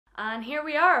And here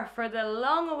we are for the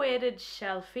long-awaited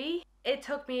Shelfie. It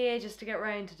took me ages to get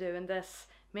round to doing this,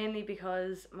 mainly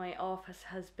because my office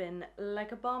has been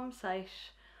like a bomb site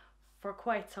for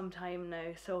quite some time now.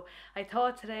 So I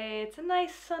thought today, it's a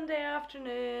nice Sunday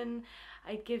afternoon,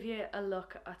 I'd give you a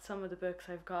look at some of the books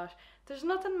I've got. There's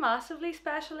nothing massively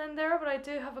special in there, but I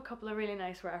do have a couple of really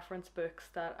nice reference books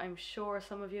that I'm sure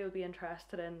some of you will be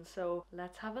interested in, so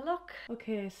let's have a look.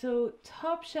 Okay, so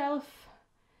top shelf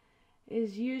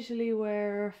is usually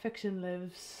where fiction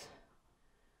lives.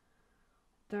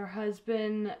 There has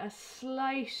been a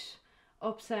slight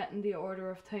upset in the order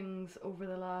of things over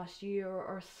the last year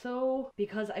or so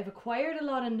because I've acquired a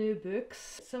lot of new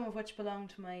books, some of which belong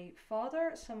to my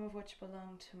father, some of which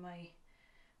belong to my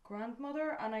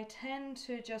grandmother, and I tend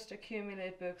to just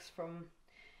accumulate books from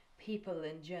people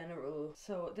in general.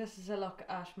 So this is a look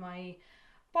at my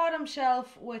bottom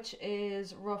shelf, which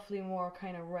is roughly more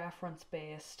kind of reference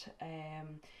based.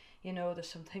 You know, there's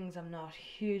some things I'm not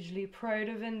hugely proud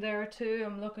of in there too.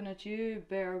 I'm looking at you,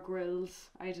 Bear Grylls.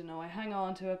 I don't know, I hang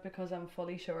on to it because I'm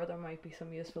fully sure there might be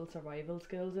some useful survival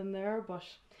skills in there, but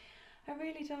I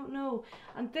really don't know.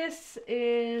 And this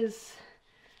is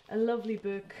a lovely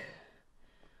book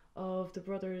of the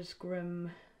Brothers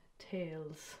Grimm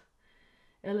tales.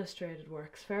 Illustrated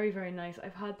works, very very nice.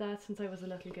 I've had that since I was a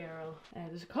little girl.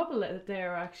 There's a couple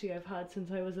there actually I've had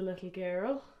since I was a little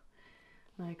girl,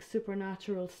 like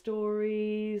supernatural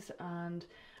stories, and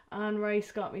Anne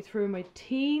Rice got me through my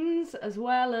teens, as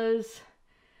well as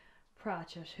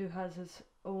Pratchett, who has his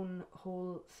own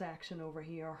whole section over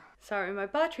here. Sorry, my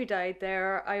battery died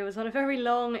there. I was on a very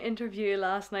long interview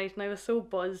last night and I was so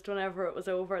buzzed whenever it was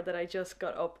over that I just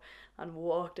got up and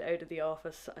walked out of the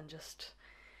office and just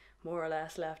more or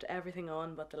less left everything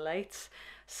on but the lights.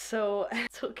 So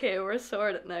it's okay, we're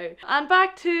sorted now. And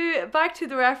back to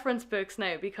the reference books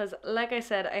now, because like I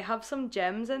said, I have some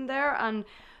gems in there and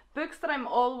books that I'm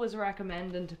always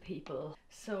recommending to people.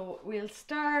 So we'll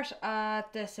start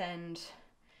at this end.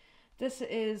 This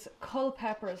is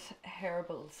Culpeper's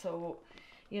Herbal. So,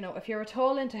 you know, if you're at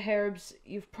all into herbs,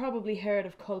 you've probably heard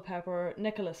of Culpeper.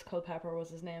 Nicholas Culpeper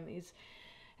was his name. He's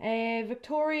a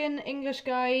Victorian English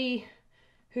guy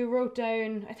who wrote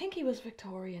down, I think he was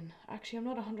Victorian, actually I'm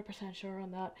not 100% sure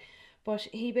on that, but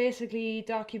he basically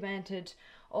documented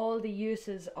all the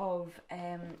uses of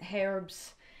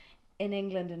herbs in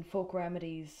England and folk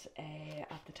remedies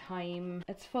at the time.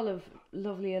 It's full of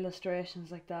lovely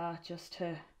illustrations like that, just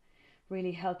to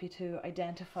really help you to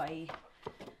identify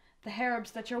the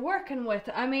herbs that you're working with.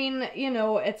 I mean, you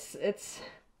know, it's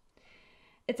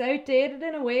outdated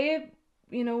in a way.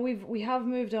 You know, we have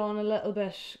moved on a little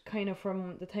bit kind of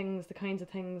from the kinds of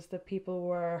things that people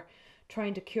were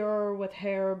trying to cure with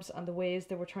herbs and the ways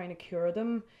they were trying to cure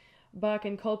them back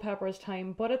in Culpeper's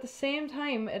time, but at the same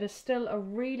time it is still a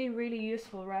really really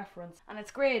useful reference, and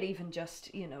it's great even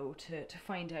just, you know, to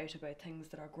find out about things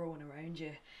that are growing around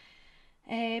you.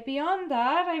 Beyond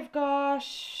that, I've got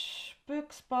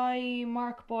books by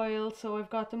Mark Boyle. So I've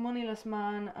got The Moneyless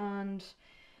Man and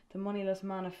The Moneyless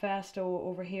Manifesto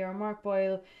over here. Mark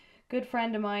Boyle, good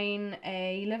friend of mine.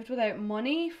 He lived without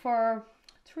money for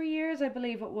 3 years, I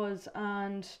believe it was,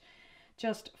 and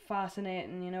just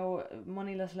fascinating. You know,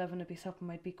 moneyless living would be something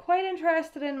I'd be quite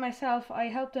interested in myself. I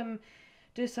helped him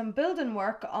do some building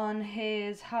work on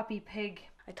his Happy Pig.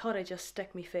 I thought I'd just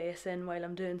stick my face in while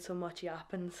I'm doing so much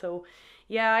yapping. So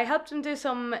yeah, I helped him do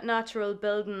some natural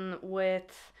building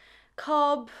with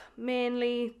cob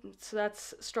mainly, so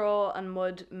that's straw and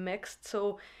mud mixed,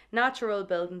 so natural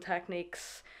building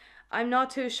techniques. I'm not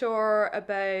too sure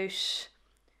about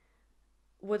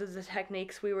whether the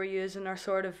techniques we were using are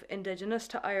sort of indigenous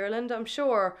to Ireland. I'm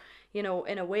sure, you know,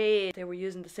 in a way they were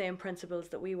using the same principles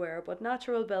that we were, but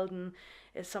natural building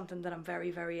is something that I'm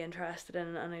very very interested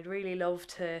in, and I'd really love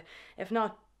to, if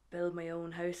not build my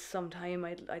own house sometime,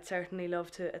 I'd certainly love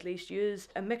to at least use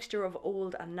a mixture of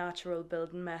old and natural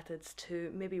building methods to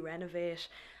maybe renovate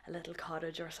a little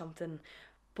cottage or something.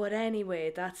 But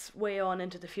anyway, that's way on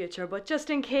into the future. But just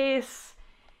in case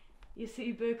you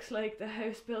see books like the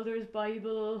House Builder's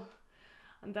Bible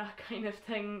and that kind of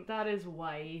thing, that is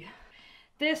why.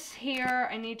 This here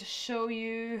I need to show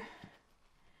you.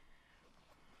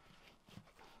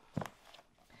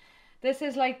 This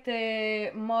is like the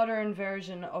modern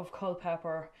version of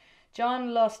Culpeper.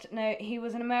 John Lust, now he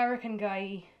was an American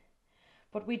guy,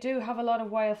 but we do have a lot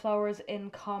of wildflowers in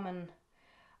common,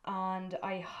 and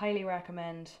I highly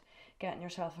recommend getting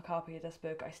yourself a copy of this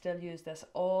book. I still use this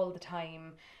all the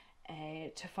time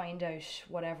to find out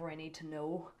whatever I need to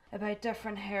know about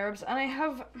different herbs. And I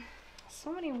have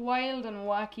so many wild and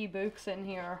wacky books in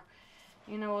here,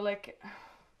 you know, like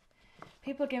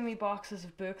People give me boxes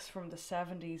of books from the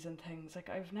 70s and things. Like,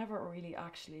 I've never really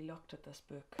actually looked at this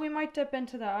book. We might dip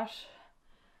into that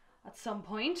at some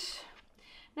point.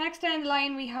 Next down the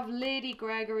line we have Lady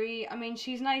Gregory. I mean,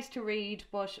 she's nice to read,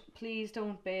 but please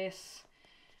don't base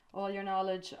all your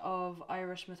knowledge of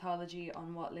Irish mythology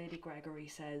on what Lady Gregory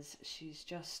says. She's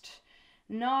just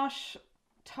not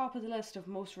top of the list of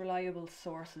most reliable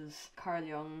sources. Carl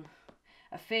Jung,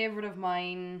 a favourite of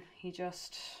mine. He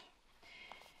just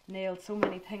nailed so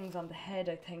many things on the head,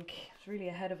 I think. He's really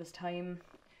ahead of his time.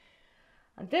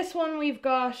 And this one we've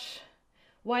got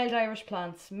Wild Irish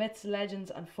Plants, Myths,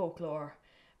 Legends and Folklore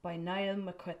by Niall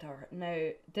McQuitter. Now,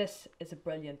 this is a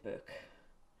brilliant book.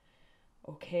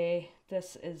 Okay,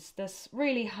 this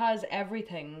really has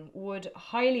everything. Would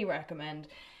highly recommend.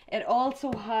 It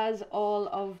also has all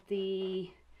of the,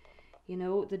 you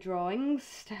know, the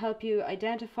drawings to help you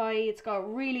identify. It's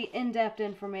got really in-depth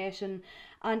information,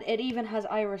 and it even has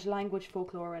Irish language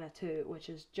folklore in it too, which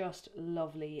is just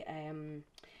lovely.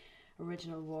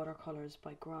 Original watercolours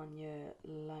by Grania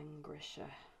Langrisha.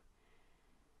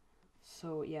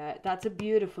 So yeah, that's a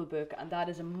beautiful book, and that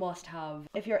is a must-have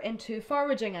if you're into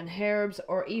foraging and herbs,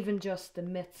 or even just the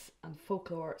myths and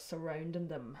folklore surrounding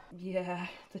them. Yeah,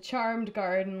 The Charmed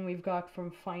Garden we've got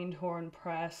from Findhorn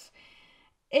Press.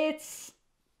 It's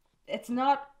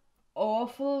not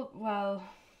awful, well,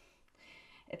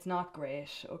 it's not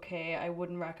great, okay? I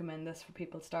wouldn't recommend this for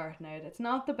people starting out. It's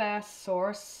not the best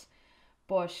source,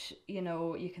 but, you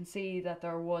know, you can see that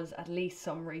there was at least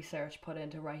some research put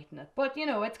into writing it. But, you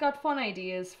know, it's got fun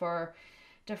ideas for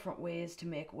different ways to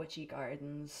make witchy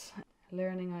gardens.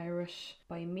 Learning Irish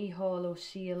by Micheál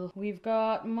O'Shiel. We've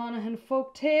got Monaghan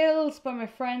Folk Tales by my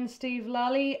friend Steve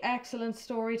Lally, excellent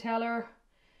storyteller.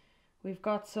 We've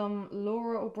got some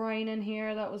Laura O'Brien in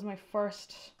here. That was my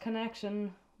first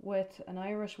connection with an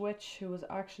Irish witch who was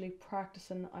actually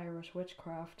practicing Irish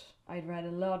witchcraft. I'd read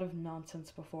a lot of nonsense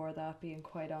before that, being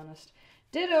quite honest.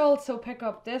 Did also pick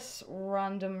up this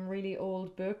random really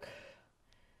old book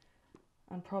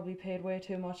and probably paid way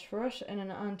too much for it in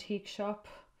an antique shop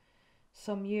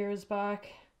some years back,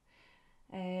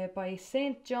 by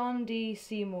St. John D.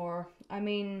 Seymour. I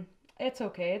mean, it's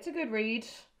okay, it's a good read.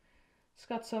 It's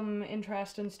got some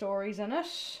interesting stories in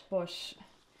it, but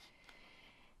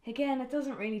again, it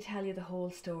doesn't really tell you the whole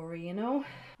story, you know?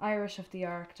 Irish of the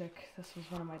Arctic. This was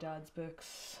one of my dad's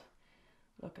books.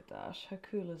 Look at that. How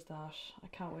cool is that? I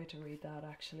can't wait to read that,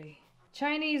 actually.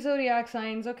 Chinese zodiac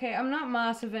signs. Okay, I'm not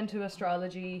massive into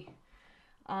astrology,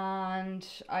 and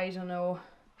I don't know,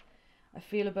 I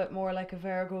feel a bit more like a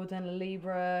Virgo than a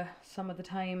Libra some of the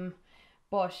time.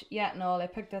 But yet and all, I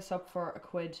picked this up for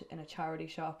 £1 in a charity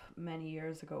shop many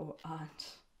years ago, and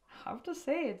I have to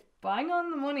say, it's bang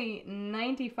on the money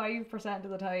 95% of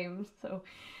the time. So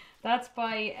that's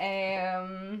by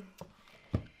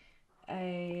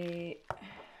I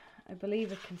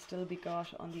believe it can still be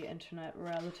got on the internet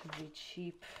relatively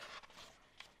cheap.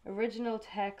 Original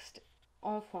text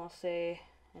en français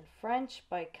and French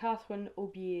by Catherine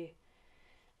Aubier.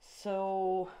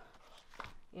 So,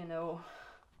 you know,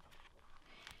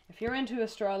 if you're into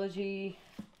astrology,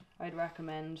 I'd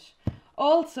recommend.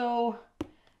 Also,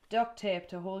 duct tape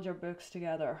to hold your books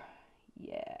together.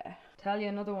 Yeah. Tell you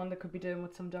another one that could be doing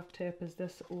with some duct tape is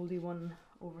this oldie one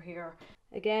over here.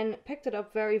 Again, picked it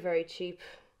up very, very cheap.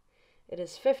 It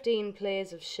is 15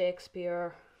 plays of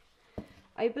Shakespeare.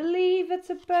 I believe it's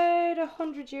about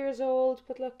 100 years old,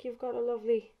 but look, you've got a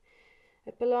lovely...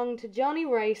 It belonged to Johnny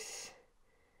Rice,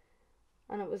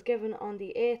 and it was given on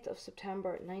the 8th of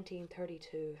September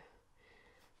 1932.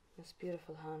 This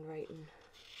beautiful handwriting.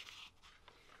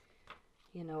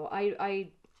 You know, I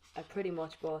pretty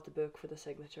much bought the book for the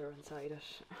signature inside it.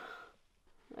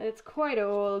 It's quite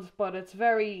old, but it's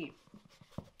very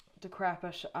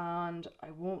decrepit, and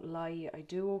I won't lie, I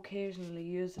do occasionally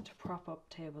use it to prop up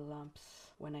table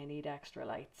lamps when I need extra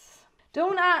lights.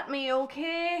 Don't at me,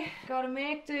 okay? Gotta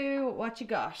make do what you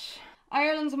got.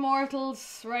 Ireland's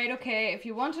Immortals. Right, okay, if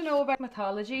you want to know about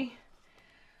mythology,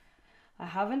 I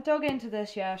haven't dug into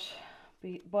this yet,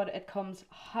 but it comes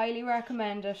highly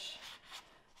recommended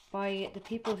by the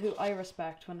people who I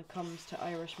respect when it comes to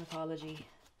Irish mythology.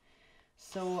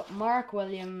 So, Mark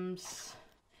Williams.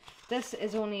 This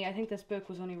is only, I think this book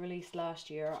was only released last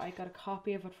year. I got a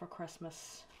copy of it for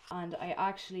Christmas, and I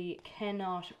actually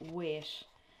cannot wait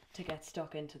to get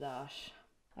stuck into that.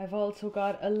 I've also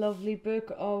got a lovely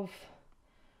book of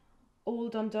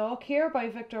Old Dundalk here by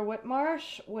Victor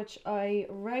Whitmarsh, which I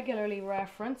regularly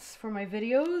reference for my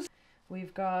videos.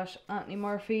 We've got Anthony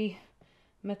Murphy,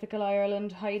 Mythical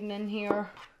Ireland hiding in here.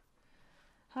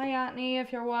 Hi Anthony,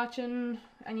 if you're watching,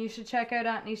 and you should check out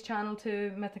Anthony's channel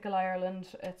too, Mythical Ireland.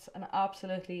 It's an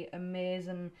absolutely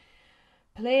amazing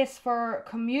place for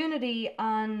community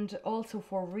and also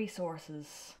for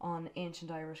resources on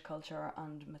ancient Irish culture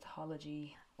and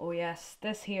mythology. Oh yes,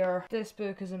 this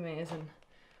book is amazing.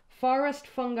 Forest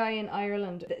fungi in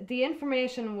Ireland. The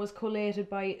information was collated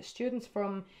by students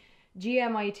from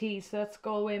GMIT, so that's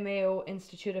Galway Mayo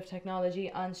Institute of Technology,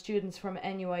 and students from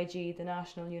NUIG, the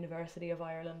National University of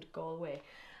Ireland, Galway.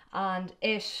 And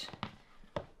it's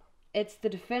the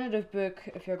definitive book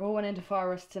if you're going into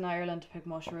forests in Ireland to pick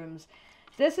mushrooms.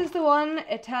 This is the one.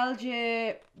 It tells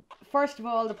you, first of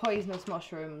all, the poisonous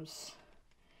mushrooms,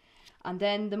 and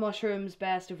then the mushrooms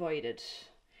best avoided,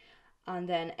 and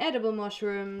then edible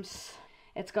mushrooms.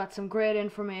 It's got some great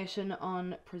information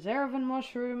on preserving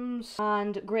mushrooms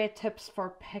and great tips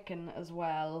for picking as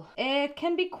well. It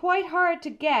can be quite hard to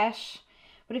get,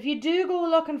 but if you do go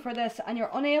looking for this and you're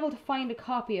unable to find a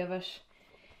copy of it,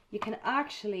 you can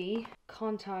actually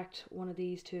contact one of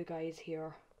these two guys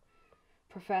here,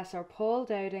 Professor Paul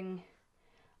Dowding,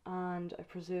 and I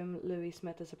presume Louis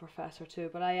Smith is a professor too,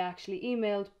 but I actually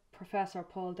emailed Professor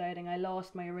Paul Dowding. I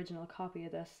lost my original copy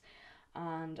of this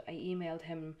and I emailed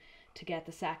him to get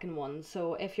the second one.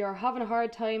 So if you're having a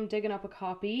hard time digging up a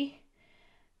copy,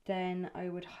 then I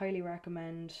would highly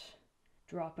recommend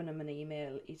dropping him an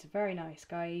email. He's a very nice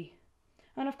guy,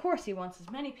 and of course he wants as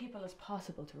many people as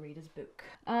possible to read his book.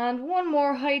 And one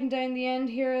more hiding down the end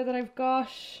here that I've got,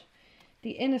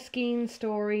 the Inniskeen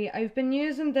story. I've been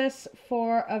using this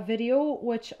for a video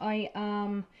which I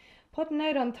am putting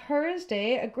out on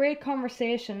Thursday, a great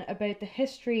conversation about the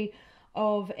history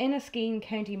of Inniskeen,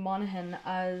 County Monaghan,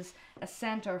 as a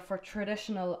centre for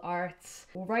traditional arts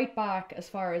right back as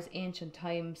far as ancient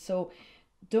times. So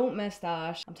don't miss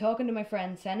that. I'm talking to my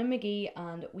friend Senna McGee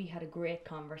and we had a great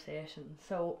conversation.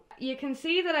 So you can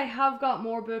see that I have got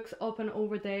more books up and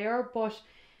over there, but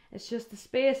it's just the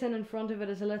space in front of it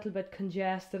is a little bit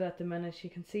congested at the minute. You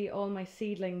can see all my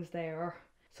seedlings there,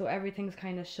 so everything's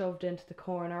kind of shoved into the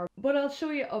corner. But I'll show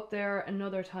you up there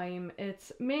another time.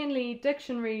 It's mainly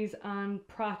dictionaries and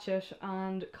Pratchett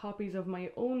and copies of my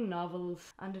own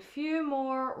novels and a few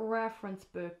more reference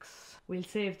books. We'll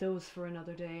save those for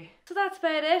another day. So that's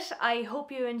about it. I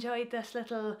hope you enjoyed this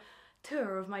little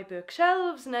tour of my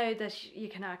bookshelves now that you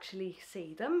can actually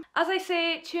see them. As I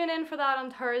say, tune in for that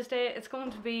on Thursday. It's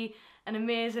going to be an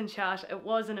amazing chat. It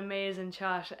was an amazing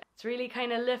chat. It's really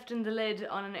kind of lifting the lid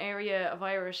on an area of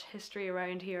Irish history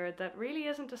around here that really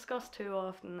isn't discussed too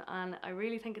often, and I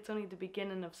really think it's only the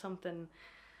beginning of something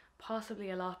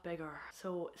possibly a lot bigger.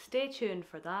 So stay tuned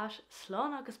for that.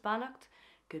 Slán agus beannacht,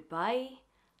 goodbye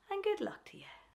and good luck to you.